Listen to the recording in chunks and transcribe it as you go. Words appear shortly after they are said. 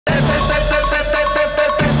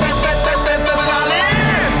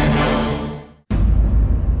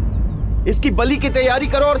इसकी बलि की तैयारी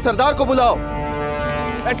करो और सरदार को बुलाओ।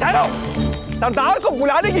 ठहरो, सरदार को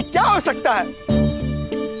बुलाने की क्या आवश्यकता है?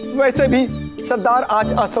 वैसे भी सरदार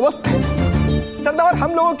आज अस्वस्थ है। सरदार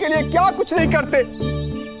हम लोगों के लिए क्या कुछ नहीं करते।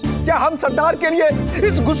 क्या हम सरदार के लिए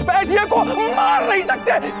इस घुसपैठिए को मार नहीं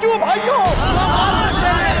सकते? क्यों भाइयों?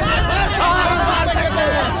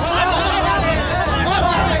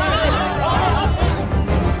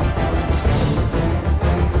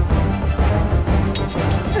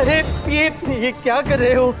 अरे ये क्या कर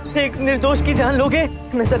रहे हो? एक निर्दोष की जान लोगे?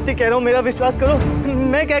 मैं सत्य कह रहा हूँ, मेरा विश्वास करो।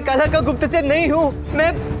 मैं कैकाला का गुप्तचर नहीं हूँ।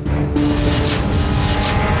 मैं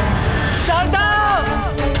शारदा!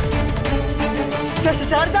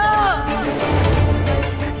 शारदा!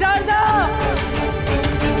 शारदा!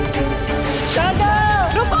 शारदा!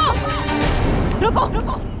 रुको! रुको!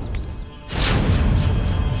 रुको!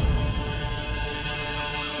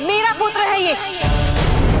 मेरा पुत्र है ये।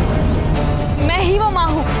 मैं ही वो माँ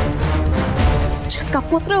हूँ जिसका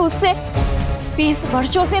पुत्र उससे 20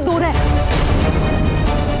 वर्षों से दूर है।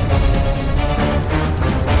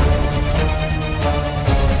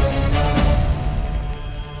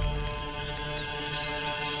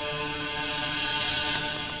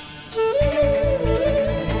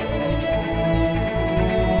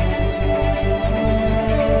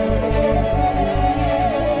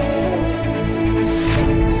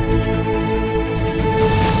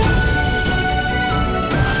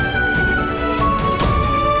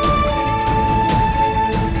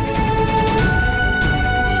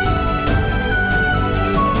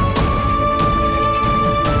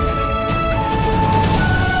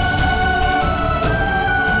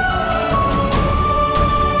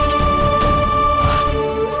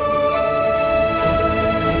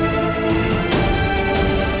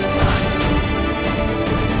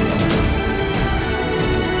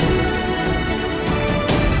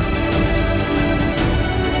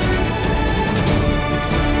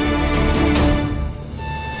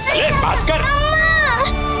 भास्कर!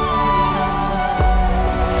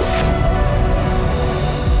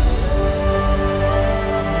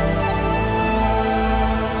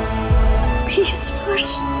 वर्ष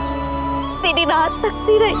तेरी रात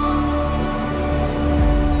तकती रही।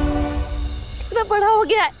 इतना बड़ा हो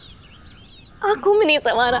गया है, आंखों में नहीं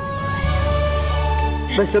समा रहा।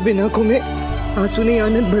 बस अब इन आंखों में आंसू नहीं,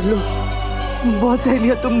 आनंद भर लो। बहुत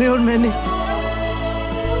सहेलियां तुमने और मैंने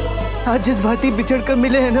आज जिस भांति बिछड़ कर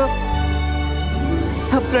मिले हैं ना,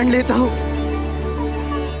 अब प्रण लेता हूँ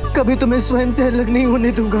कभी तुम्हें स्वयं से अलग नहीं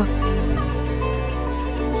होने दूंगा।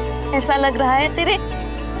 ऐसा लग रहा है तेरे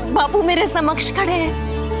बापू मेरे समक्ष खड़े हैं,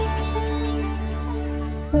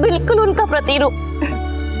 बिल्कुल उनका प्रतिरूप।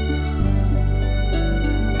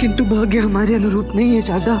 किंतु भाग्य हमारे अनुरूप नहीं है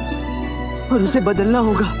शारदा, और उसे बदलना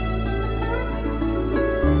होगा।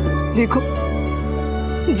 देखो,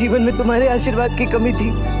 जीवन में तुम्हारे आशीर्वाद की कमी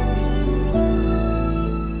थी,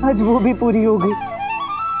 आज वो भी पूरी हो गई।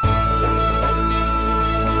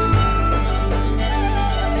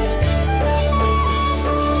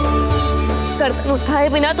 गर्दन उठाए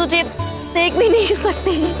बिना तुझे देख भी नहीं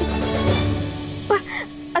सकती, पर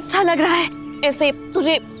अच्छा लग रहा है ऐसे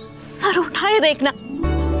तुझे सर उठाए देखना।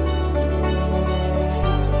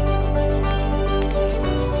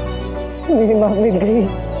 मेरी माँ मिल गई,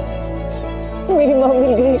 मेरी माँ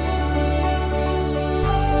मिल गई।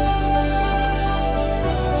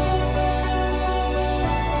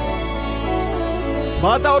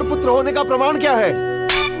 माता और पुत्र होने का प्रमाण क्या है?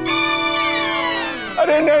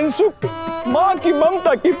 अरे नैनसुख, माँ की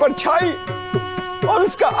ममता की परछाई और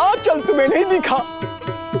उसका आंचल तुम्हें नहीं दिखा?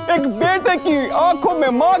 एक बेटे की आंखों में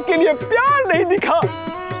माँ के लिए प्यार नहीं दिखा?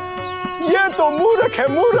 ये तो मूर्ख है,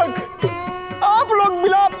 मूर्ख। आप लोग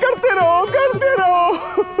विलाप करते रहो, करते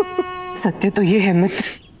रहो। सत्य तो ये है मित्र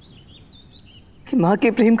कि माँ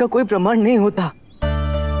के प्रेम का कोई प्रमाण नहीं होता,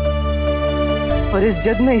 और इस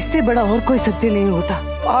जग में इससे बड़ा और कोई सत्य नहीं होता।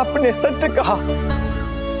 आपने सत्य कहा,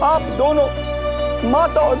 आप दोनों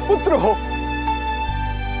माता और पुत्र हो।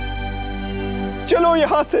 चलो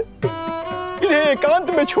यहाँ से, इन्हें एकांत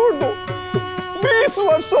में छोड़ दो। 20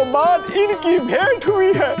 वर्षों बाद इनकी भेंट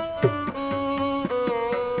हुई है।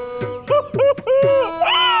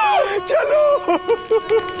 चलो।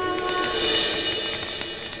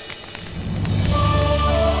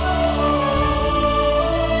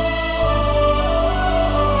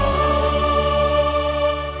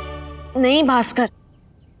 नहीं भास्कर,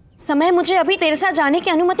 समय मुझे अभी तेरे साथ जाने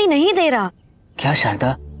की अनुमति नहीं दे रहा। क्या शारदा,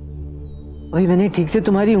 अभी मैंने ठीक से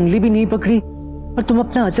तुम्हारी उंगली भी नहीं पकड़ी और तुम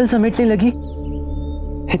अपना आंचल समेटने लगी?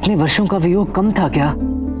 इतने वर्षों का वियोग कम था क्या?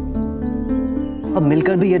 अब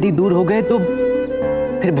मिलकर भी यदि दूर हो गए तो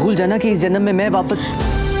फिर भूल जाना कि इस जन्म में मैं वापस।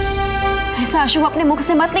 ऐसा अशुभ अपने मुख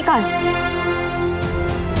से मत निकाल।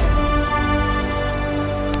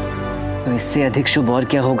 तो इससे अधिक शुभ और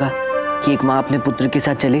क्या होगा कि एक माँ अपने पुत्र के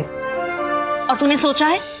साथ चले। और तूने सोचा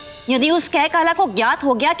है यदि उस कैकाला को ज्ञात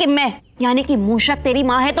हो गया कि मैं यानी कि मूषक तेरी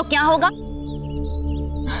माँ है तो क्या होगा?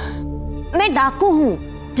 मैं डाकू हूँ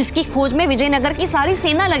जिसकी खोज में विजयनगर की सारी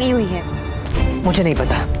सेना लगी हुई है। मुझे नहीं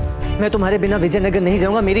पता, मैं तुम्हारे बिना विजयनगर नहीं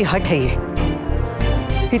जाऊंगा, मेरी हट है ये।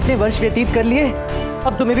 इतने वर्ष व्यतीत कर लिए,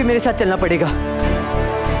 अब तुम्हें भी मेरे साथ चलना पड़ेगा।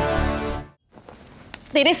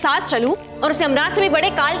 तेरे साथ चलूं और उस यमराज से भी बड़े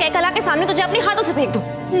काल कैकाला के सामने तुझे अपने हाथों से फेंक दूं?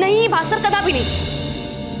 नहीं भास्कर, कदापि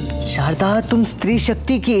नहीं। शारदा, तुम स्त्री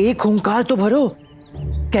शक्ति की एक हुंकार तो भरो,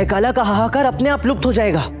 कैकाला का हाहाकार अपने आप लुप्त हो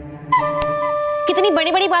जाएगा। कितनी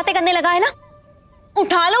बड़ी बड़ी बातें करने लगा है ना।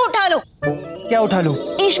 उठा लो, उठा लो। क्या उठा लो?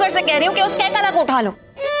 ईश्वर से कह रही हूँ कि उस कैकाला को उठा लो।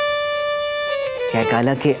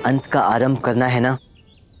 कैकाला के अंत का आरंभ करना है ना,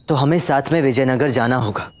 तो हमें साथ में विजयनगर जाना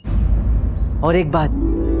होगा। और एक बात,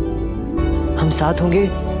 हम साथ होंगे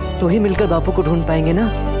तो ही मिलकर बापू को ढूंढ पाएंगे ना।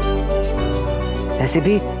 ऐसे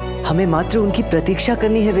भी हमें मात्र उनकी प्रतीक्षा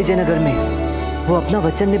करनी है विजयनगर में। वो अपना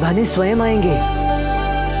वचन निभाने स्वयं आएंगे।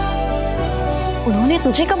 उन्होंने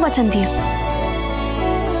तुझे कब वचन दिया?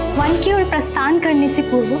 वन की ओर प्रस्थान करने से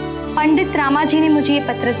पूर्व पंडित रामा जी ने मुझे ये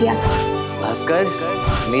पत्र दिया। भास्कर,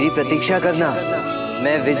 मेरी प्रतीक्षा करना,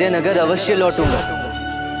 मैं विजयनगर अवश्य लौटूंगा।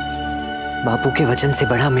 बापू के वचन से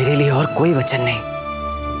बड़ा मेरे लिए और कोई वचन नहीं,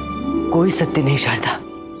 कोई सत्य नहीं। शारदा,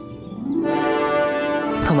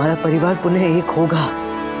 हमारा परिवार पुनः एक होगा।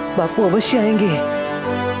 बापू अवश्य आएंगे,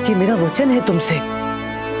 ये मेरा वचन है तुमसे।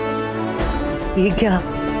 ये क्या,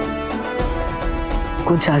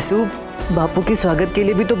 कुछ आंसू बापू के स्वागत के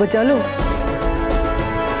लिए भी तो बचा लो।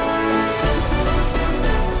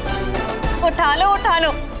 उठा लो, उठा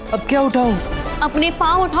लो। अब क्या उठाऊं? अपने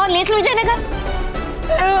पांव उठाओ, ले लो विजयनगर।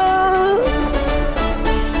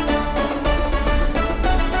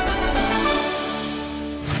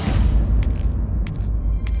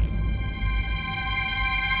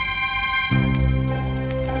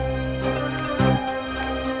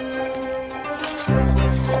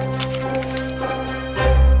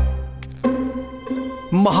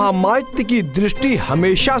 महामात्य की दृष्टि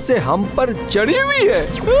हमेशा से हम पर चढ़ी हुई है,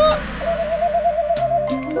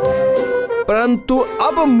 परंतु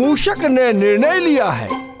अब मूषक ने निर्णय लिया है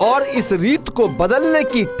और इस रीत को बदलने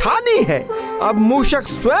की ठानी है। अब मूषक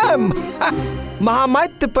स्वयं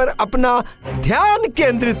महामात्य पर अपना ध्यान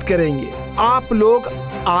केंद्रित करेंगे। आप लोग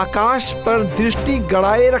आकाश पर दृष्टि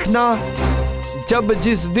गड़ाए रखना। जब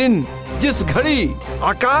जिस दिन जिस घड़ी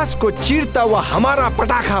आकाश को चीरता हुआ हमारा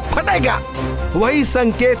पटाखा फटेगा, वही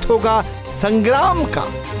संकेत होगा संग्राम का।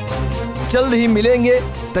 जल्द ही मिलेंगे,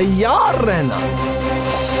 तैयार रहना।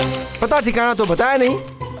 पता ठिकाना तो बताया नहीं,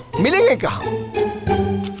 मिलेंगे कहाँ?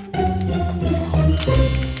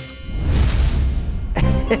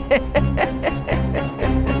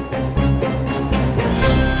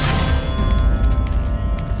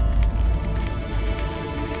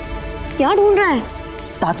 क्या ढूंढ रहा है?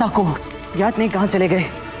 ताता को याद नहीं कहाँ चले गए।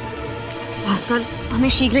 भास्कर, हमें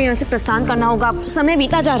शीघ्र यहाँ से प्रस्थान करना होगा, समय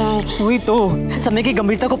बीता जा रहा है। वही तो, समय की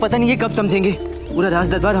गंभीरता को पता नहीं है कब समझेंगे। पूरा राज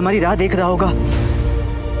दरबार हमारी राह देख रहा होगा।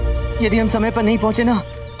 यदि हम समय पर नहीं पहुंचे ना,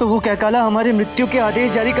 तो वो कैकाला हमारे मृत्यु के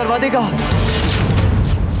आदेश जारी करवा देगा।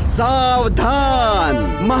 सावधान,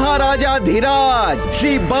 महाराजा धीराज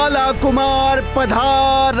श्री बाला कुमार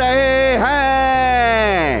पधार रहे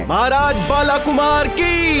हैं। महाराज बाला कुमार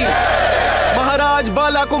की, महाराज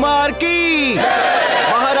बाला कुमार की,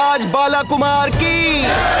 महाराज बाला कुमार की,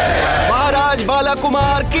 महाराज बाला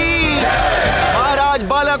कुमार की, महाराज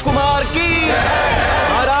बाला कुमार की,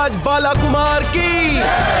 महाराज बाला कुमार की,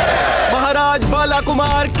 महाराज बाला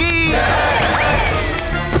कुमार की।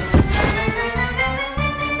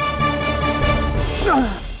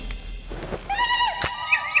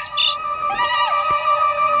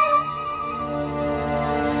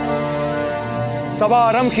 सभा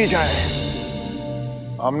आरंभ की जाए।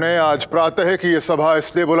 हमने आज प्रातः की ये सभा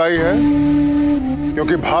इसलिए बुलाई है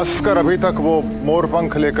क्योंकि भास्कर अभी तक वो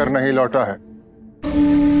मोरपंख लेकर नहीं लौटा है।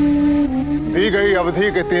 दी गई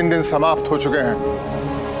अवधि के 3 दिन समाप्त हो चुके हैं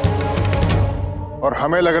और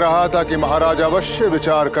हमें लग रहा था कि महाराज अवश्य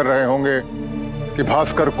विचार कर रहे होंगे कि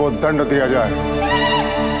भास्कर को दंड दिया जाए,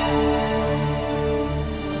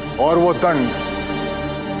 और वो दंड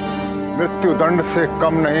मृत्यु दंड से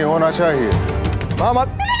कम नहीं होना चाहिए।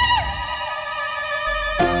 महामत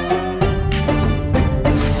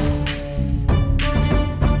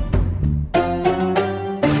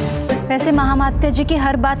वैसे महामात्य जी की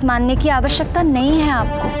हर बात मानने की आवश्यकता नहीं है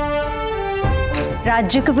आपको।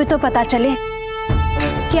 राज्य को भी तो पता चले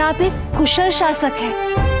कि आप एक कुशल शासक हैं।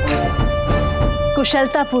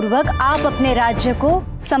 कुशलतापूर्वक आप अपने राज्य को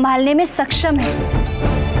संभालने में सक्षम हैं।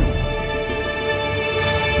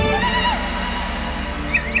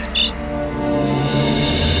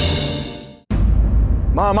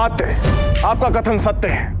 महामात्य, आपका कथन सत्य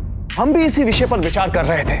है। हम भी इसी विषय पर विचार कर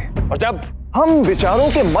रहे थे, और जब हम विचारों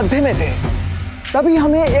के मध्य में थे तभी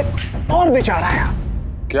हमें एक और विचार आया।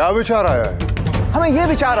 क्या विचार आया है? हमें यह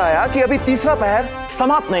विचार आया कि अभी तीसरा पहर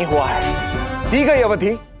समाप्त नहीं हुआ है, दी गई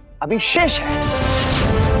अवधि अभी शेष है।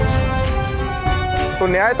 तो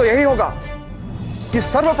न्याय तो यही होगा कि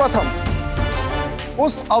सर्वप्रथम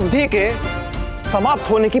उस अवधि के समाप्त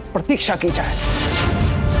होने की प्रतीक्षा की जाए,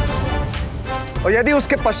 और यदि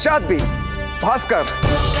उसके पश्चात भी भास्कर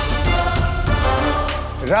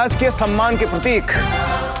राजकीय सम्मान के प्रतीक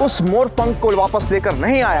उस मोरपंख को वापस लेकर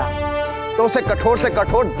नहीं आया तो उसे कठोर से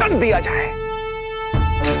कठोर दंड दिया जाए।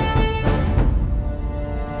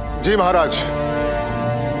 जी महाराज,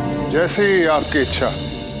 जैसी आपकी इच्छा।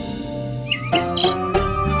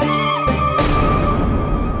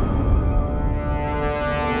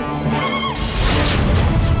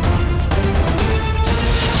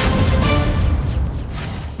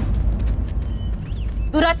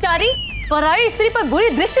 दुराचारी पराई स्त्री पर बुरी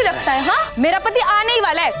दृष्टि रखता है। हाँ, मेरा पति आने ही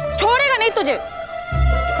वाला है, छोड़ेगा नहीं तुझे।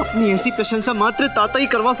 अपनी ऐसी प्रशंसा मात्र ताता ही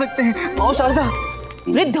करवा सकते हैं। आओ शारदा।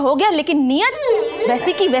 वृद्ध हो गया लेकिन नियत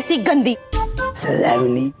वैसी की वैसी गंदी।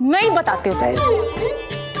 मैं ही बताती हूँ।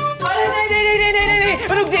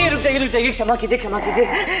 रुक जाइए, क्षमा कीजिए।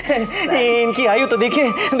 इनकी आयु तो देखिए,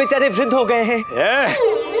 बेचारे वृद्ध हो गए हैं।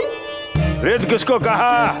 वृद्ध किसको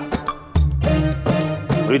कहा?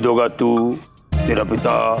 वृद्ध होगा तू, तेरा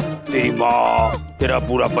पिता, तेरी माँ, तेरा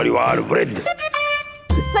पूरा परिवार वृद्ध।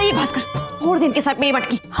 सही भास्कर, फोड़ दे इनके सर मेरी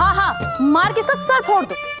मटकी। हाँ, मार के इसका सर फोड़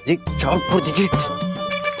दो। जी, चार फोड़ दीजिए।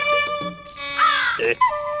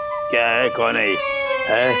 क्या है, कौन है?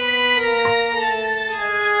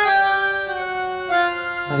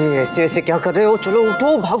 अरे ऐसे क्या कर रहे हो? चलो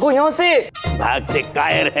उठो, भागो यहाँ से। भाग से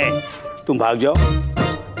कायर है, तुम भाग जाओ।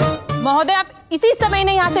 महोदय, आप इसी समय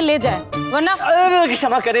इन्हें यहाँ से ले जाएं, वरना।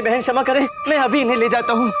 क्षमा करें बहन, क्षमा करें, मैं अभी इन्हें ले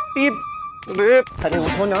जाता हूँ। अरे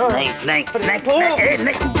उठो ना। नहीं।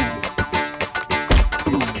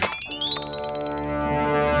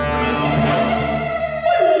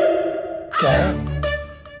 क्या है?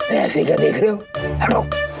 ऐसे क्या देख रहे हो?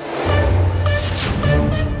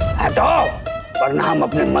 हटो, वरना हम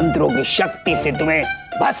अपने मंत्रों की शक्ति से तुम्हें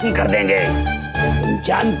भस्म कर देंगे। तुम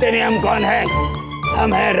जानते नहीं हम कौन हैं?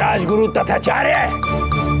 हम हैं राजगुरु तथाचार्य।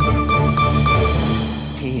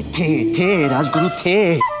 थे राजगुरु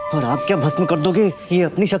थे, और आप क्या भस्म कर दोगे? ये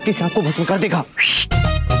अपनी शक्ति से आपको भस्म कर देगा।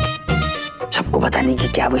 सबको बताने की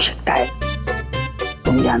क्या आवश्यकता है?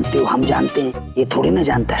 तुम जानते हो, हम जानते हैं, ये थोड़ी ना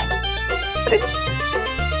जानता है।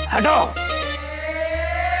 हटो।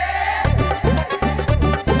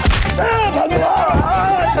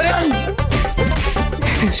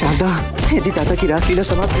 शारदा, यदि दादा की रासलीला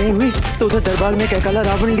समाप्त नहीं हुई तो उधर दरबार में कैकाला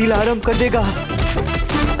रावण लीला आरंभ कर देगा।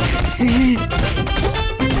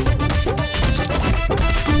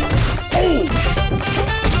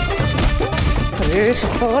 अरे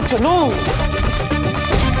चलो।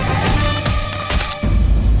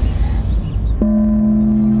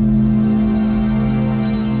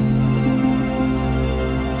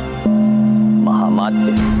 महामात्य,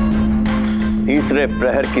 तीसरे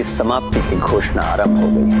प्रहर की समाप्ति की घोषणा आरंभ हो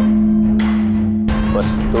गई है। बस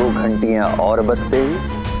 2 घंटियां और बजते ही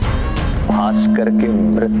भास्कर के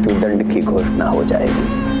मृत्यु दंड की घोषणा हो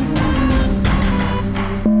जाएगी।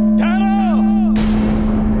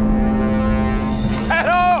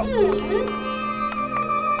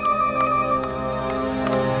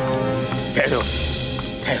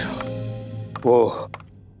 ठहरो, वो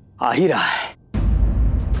आ ही रहा है।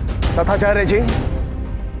 तथाचार्य जी,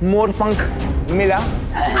 मोरपंख मिला?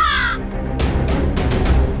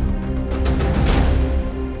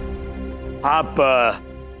 आप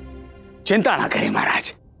चिंता ना करें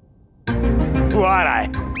महाराज, वो आ रहा है।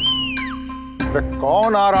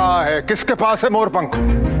 कौन आ रहा है? किसके पास है मोरपंख?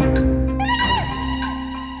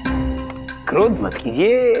 क्रोध मत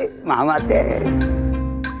कीजिए महामात्य,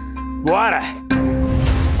 वो आ रहा है।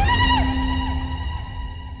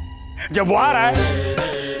 जब वो आ रहा है,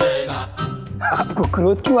 आपको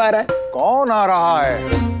क्रोध क्यों आ रहा है? कौन आ रहा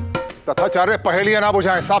है? तथाचार्य पहेलियां ना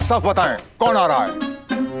बुझाएं, साफ साफ बताएं कौन आ रहा है।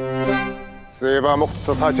 सेवा मुक्त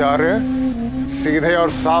तथाचार्य, सीधे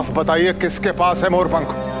और साफ बताइए किसके पास है मोरपंख?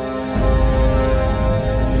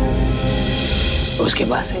 उसके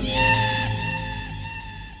पास है।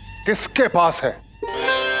 किसके पास है?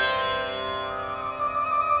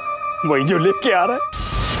 वही जो लेके आ रहा है।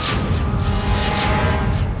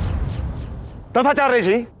 तथाचार्य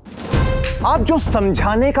जी, आप जो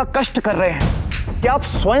समझाने का कष्ट कर रहे हैं, क्या आप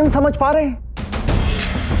स्वयं समझ पा रहे हैं?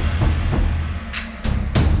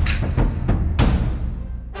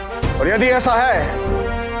 और यदि ऐसा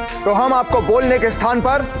है तो हम आपको बोलने के स्थान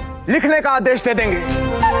पर लिखने का आदेश दे देंगे।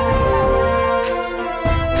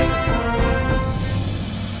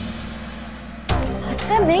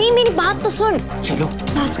 भास्कर नहीं, मेरी बात तो सुन। चलो।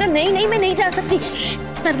 भास्कर नहीं, मैं नहीं जा सकती।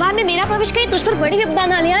 दरबार में मेरा प्रवेश कहीं तुझ पर बड़ी विपदा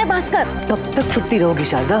ना ले आए भास्कर। तब तक छुपती रहोगी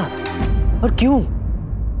शारदा? और क्यों?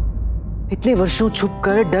 इतने वर्षों छुप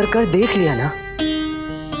कर डर कर देख लिया ना।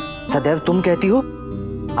 सदैव तुम कहती हो,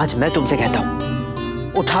 आज मैं तुमसे कहता हूं,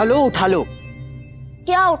 उठा लो उठा लो।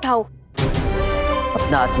 क्या उठाओ?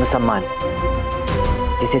 अपना आत्मसम्मान,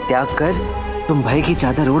 जिसे त्याग कर तुम भय की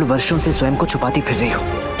चादर ओढ़ वर्षों से स्वयं को छुपाती फिर रही हो।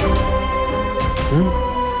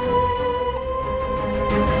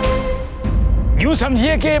 यूं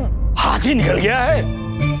समझिए कि हाथी निकल गया है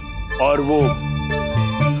और वो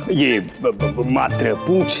ये मात्र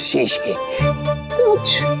पूंछ शेष है। पूंछ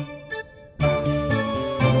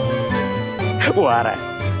वो आ रहा है।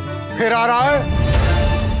 फिर आ रहा है?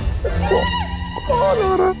 कौन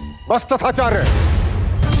आ रहा है? बस तथाचार्य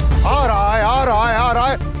आ रहा है, आ रहा है, आ रहा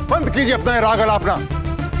है। बंद कीजिए अपना राग अलापना।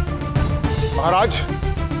 महाराज,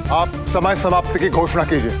 आप समय समाप्ति की घोषणा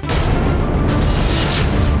कीजिए।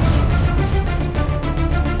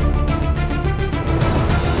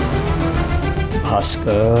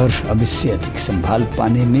 भास्कर, अब इससे अधिक संभाल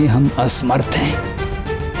पाने में हम असमर्थ हैं।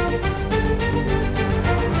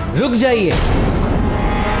 रुक जाइए।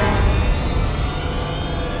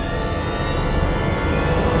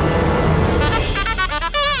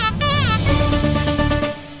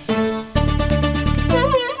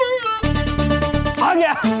 आ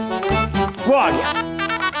गया, वो आ गया।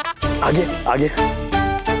 आगे आगे।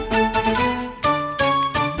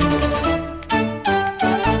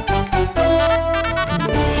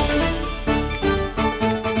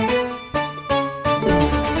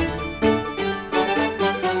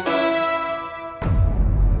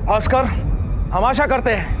 भास्कर, हम आशा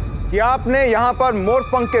करते हैं कि आपने यहां पर मोर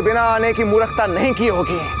पंख के बिना आने की मूर्खता नहीं की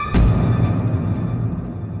होगी।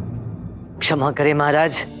 क्षमा करें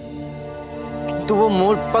महाराज, तो वो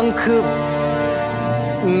मोर पंख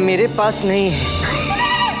मेरे पास नहीं है।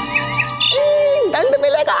 दंड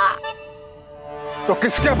मिलेगा। तो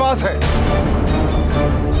किसके पास है?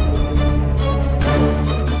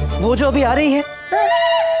 वो जो अभी आ रही है।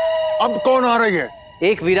 अब कौन आ रही है?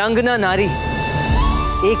 एक वीरांगना नारी,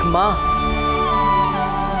 एक माँ।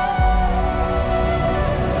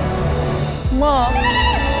 माँ?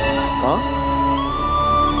 हाँ?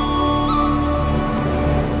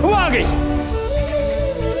 वो आ गई।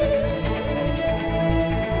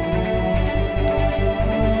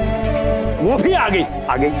 वो भी आ गई,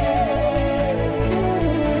 आ गई।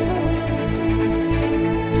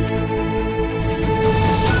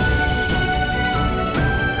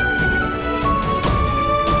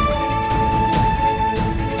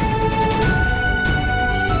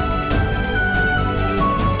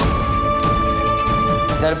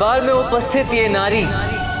 दरबार में उपस्थित ये नारी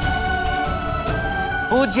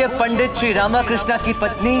पूज्य पंडित श्री रामाकृष्णा की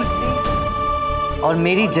पत्नी और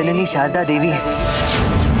मेरी जननी शारदा देवी है।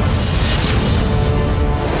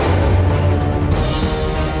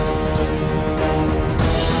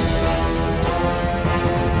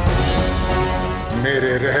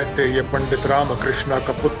 मेरे रहते ये पंडित रामकृष्णा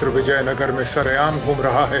का पुत्र विजयनगर में सरेआम घूम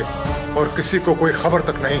रहा है और किसी को कोई खबर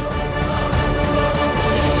तक नहीं।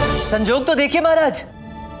 संजोग तो देखिए महाराज,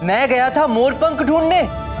 मैं गया था मोरपंख ढूंढने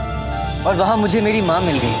और वहां मुझे मेरी मां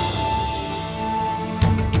मिल गई।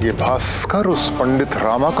 ये भास्कर उस पंडित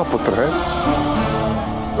रामा का पुत्र है।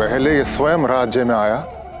 पहले ये स्वयं राज्य में आया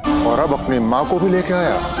और अब अपनी मां को भी लेके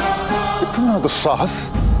आया। इतना दुस्साहस।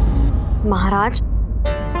 महाराज,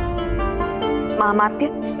 महामात्य,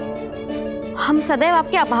 हम सदैव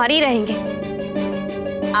आपके आभारी रहेंगे।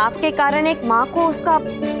 आपके कारण एक मां को उसका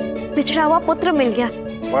पिछड़ा हुआ पुत्र मिल गया।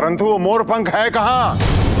 परंतु वो मोरपंख है कहां?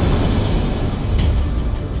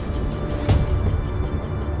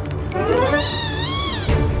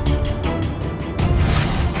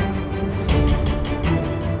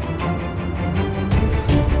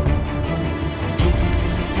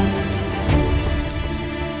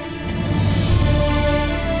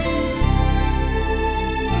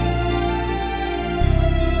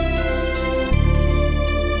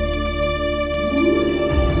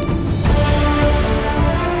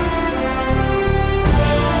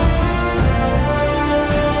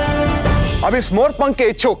 अब इस मोरपंख के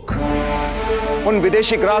इच्छुक उन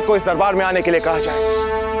विदेशी ग्राहक को इस दरबार में आने के लिए कहा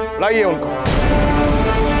जाए। लाइए उनको।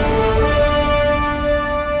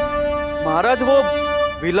 महाराज, वो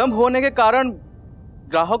विलंब होने के कारण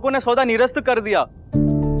ग्राहकों ने सौदा निरस्त कर दिया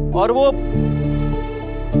और वो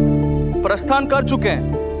प्रस्थान कर चुके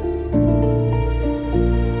हैं।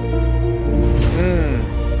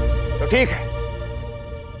 तो ठीक है,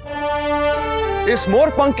 इस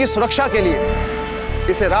मोरपंख की सुरक्षा के लिए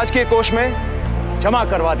इसे राजकीय कोष में जमा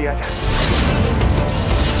करवा दिया जाए।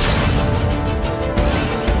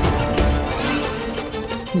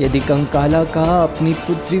 यदि कंकाला का अपनी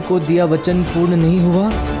पुत्री को दिया वचन पूर्ण नहीं हुआ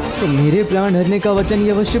तो मेरे प्राण हरने का वचन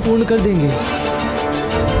ये अवश्य पूर्ण कर देंगे।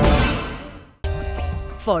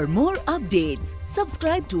 For more updates,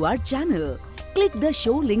 subscribe to our channel, click the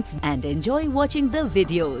show links and enjoy watching the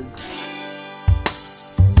videos.